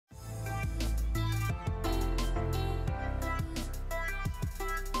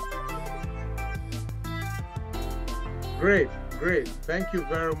Great, great. Thank you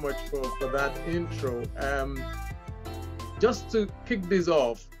very much for that intro. Just to kick this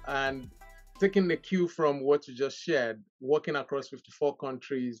off and taking the cue from what you just shared, working across 54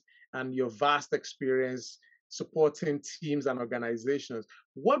 countries and your vast experience supporting teams and organizations,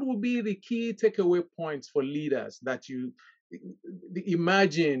 what would be the key takeaway points for leaders that you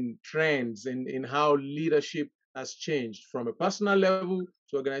imagine trends in how leadership has changed from a personal level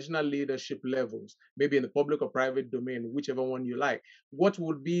to organizational leadership levels, maybe in the public or private domain, whichever one you like? What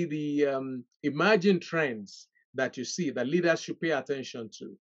would be the emerging trends that you see that leaders should pay attention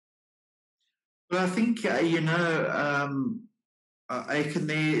to? Well, I think, Aiken,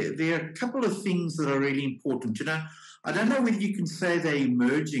 there are a couple of things that are really important. I don't know whether you can say they're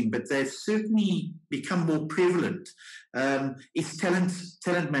emerging, but they've certainly become more prevalent. It's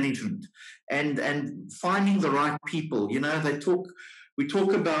talent management and finding the right people. We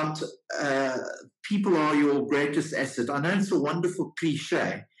talk about people are your greatest asset. I know it's a wonderful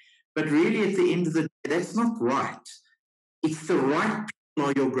cliche, but really at the end of the day, that's not right. It's the right people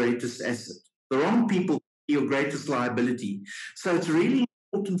are your greatest asset. The wrong people are your greatest liability. So it's really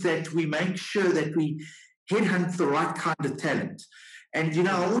important that we make sure that we headhunt the right kind of talent. And,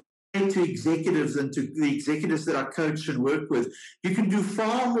 I always say to executives and to the executives that I coach and work with, you can do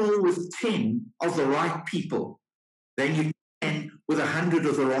far more with 10 of the right people than you can with 100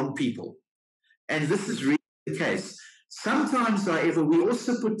 of the wrong people. And this is really the case. Sometimes, however, we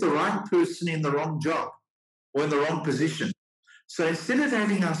also put the right person in the wrong job or in the wrong position. So instead of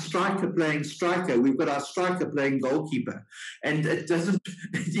having our striker playing striker, we've got our striker playing goalkeeper. And it doesn't,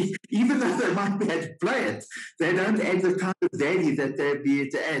 even though they might be able to play it, they don't add the kind of value that they'd be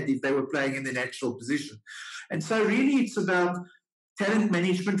able to add if they were playing in the natural position. And so really it's about talent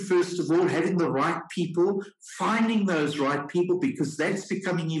management, first of all, having the right people, finding those right people, because that's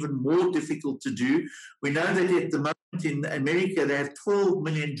becoming even more difficult to do. We know that at the moment in America, they have 12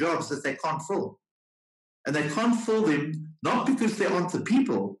 million jobs that they can't fill. And they can't fill them not because they aren't the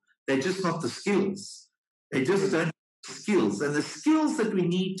people, they're just not the skills. They just don't have the skills. And the skills that we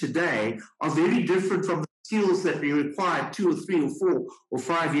need today are very different from the skills that we required 2 or 3 or 4 or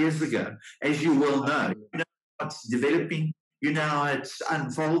 5 years ago, as you well know. You know how it's developing, you know how it's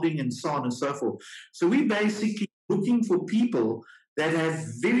unfolding, and so on and so forth. So we're basically looking for people that have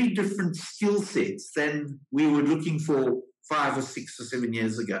very different skill sets than we were looking for 5 or 6 or 7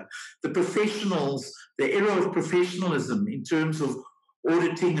 years ago. The professionals, the era of professionalism in terms of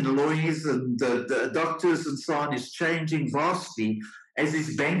auditing and lawyers and the doctors and so on is changing vastly, as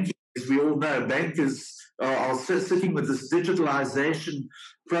is banking. As we all know, bankers are sitting with this digitalization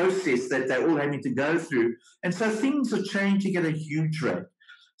process that they're all having to go through. And so things are changing at a huge rate.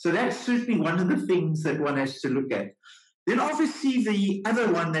 So that's certainly one of the things that one has to look at. Then obviously the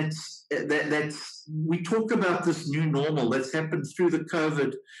other one that's we talk about this new normal that's happened through the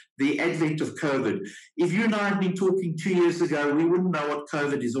COVID, the advent of COVID. If you and I had been talking 2 years ago, we wouldn't know what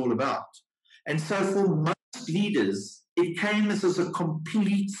COVID is all about. And so for most leaders, it came as a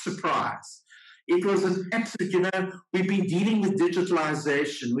complete surprise. It was an absolute, we've been dealing with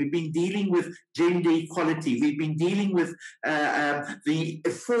digitalization. We've been dealing with gender equality. We've been dealing with the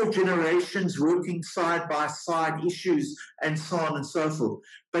 4 generations working side by side issues and so on and so forth.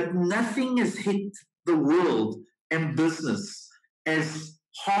 But nothing has hit the world and business as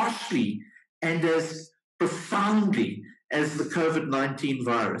harshly and as profoundly as the COVID-19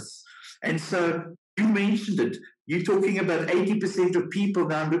 virus. And so you mentioned it. You're talking about 80% of people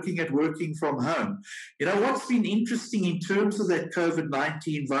now looking at working from home. What's been interesting in terms of that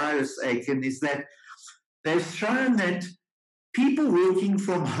COVID-19 virus, Aiken, is that they've shown that people working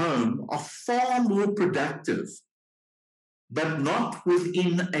from home are far more productive, but not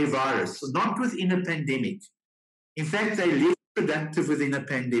within a virus, not within a pandemic. In fact, they're less productive within a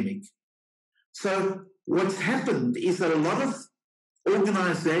pandemic. So what's happened is that a lot of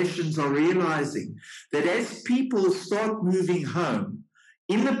organizations are realizing that as people start moving home,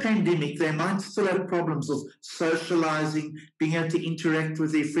 in the pandemic, they might still have problems of socializing, being able to interact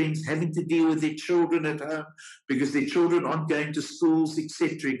with their friends, having to deal with their children at home because their children aren't going to schools,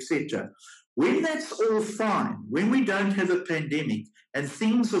 etc., etc. When that's all fine, when we don't have a pandemic and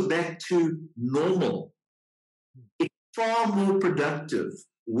things are back to normal, it's far more productive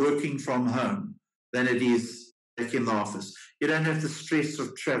working from home than it is back in the office. You don't have the stress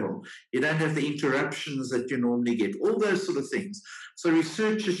of travel. You don't have the interruptions that you normally get, all those sort of things. So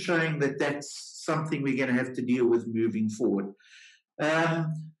research is showing that that's something we're going to have to deal with moving forward.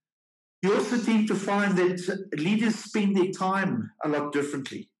 You also tend to find that leaders spend their time a lot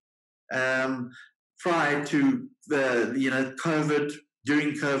differently. Prior to the COVID,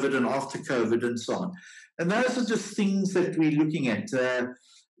 during COVID and after COVID and so on. And those are just things that we're looking at.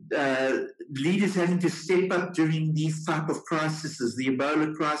 Leaders having to step up during these type of crises, the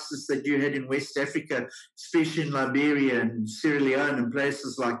Ebola crisis that you had in West Africa, especially in Liberia and Sierra Leone and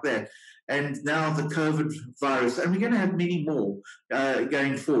places like that, and now the COVID virus, and we're going to have many more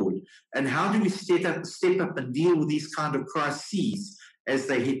going forward. And how do we step up and deal with these kind of crises as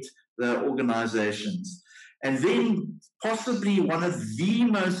they hit the organizations? And then possibly one of the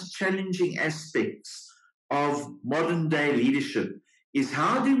most challenging aspects of modern day leadership is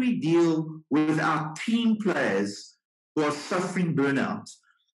how do we deal with our team players who are suffering burnout?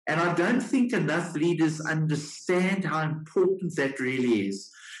 And I don't think enough leaders understand how important that really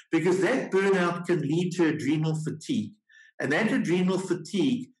is, because that burnout can lead to adrenal fatigue. And that adrenal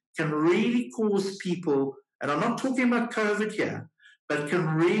fatigue can really cause people, and I'm not talking about COVID here, but can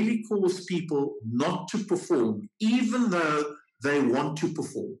really cause people not to perform, even though they want to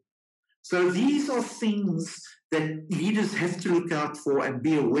perform. So these are things that leaders have to look out for and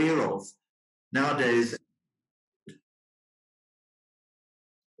be aware of nowadays.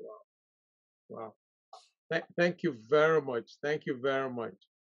 Wow. Thank you very much. Thank you very much.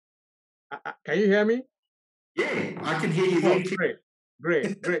 Can you hear me? Yeah, I can hear you very clearly.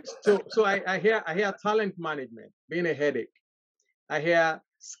 Great. So I hear talent management being a headache. I hear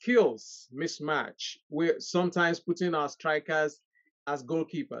skills mismatch. We're sometimes putting our strikers as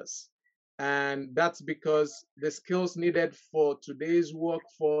goalkeepers. And that's because the skills needed for today's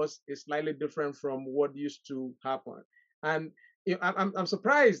workforce is slightly different from what used to happen. And you know, I'm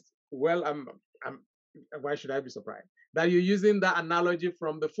surprised. Well, why should I be surprised that you're using that analogy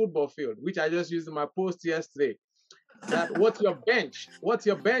from the football field, which I just used in my post yesterday? That what's your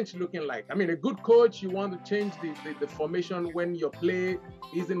bench looking like? I mean, a good coach, you want to change the formation when your play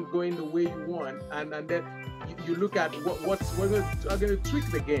isn't going the way you want, and then you look at we're going to tweak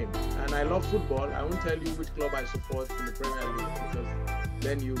the game. And I love football. I won't tell you which club I support in the Premier League, because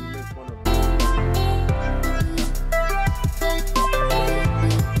then you make fun of me.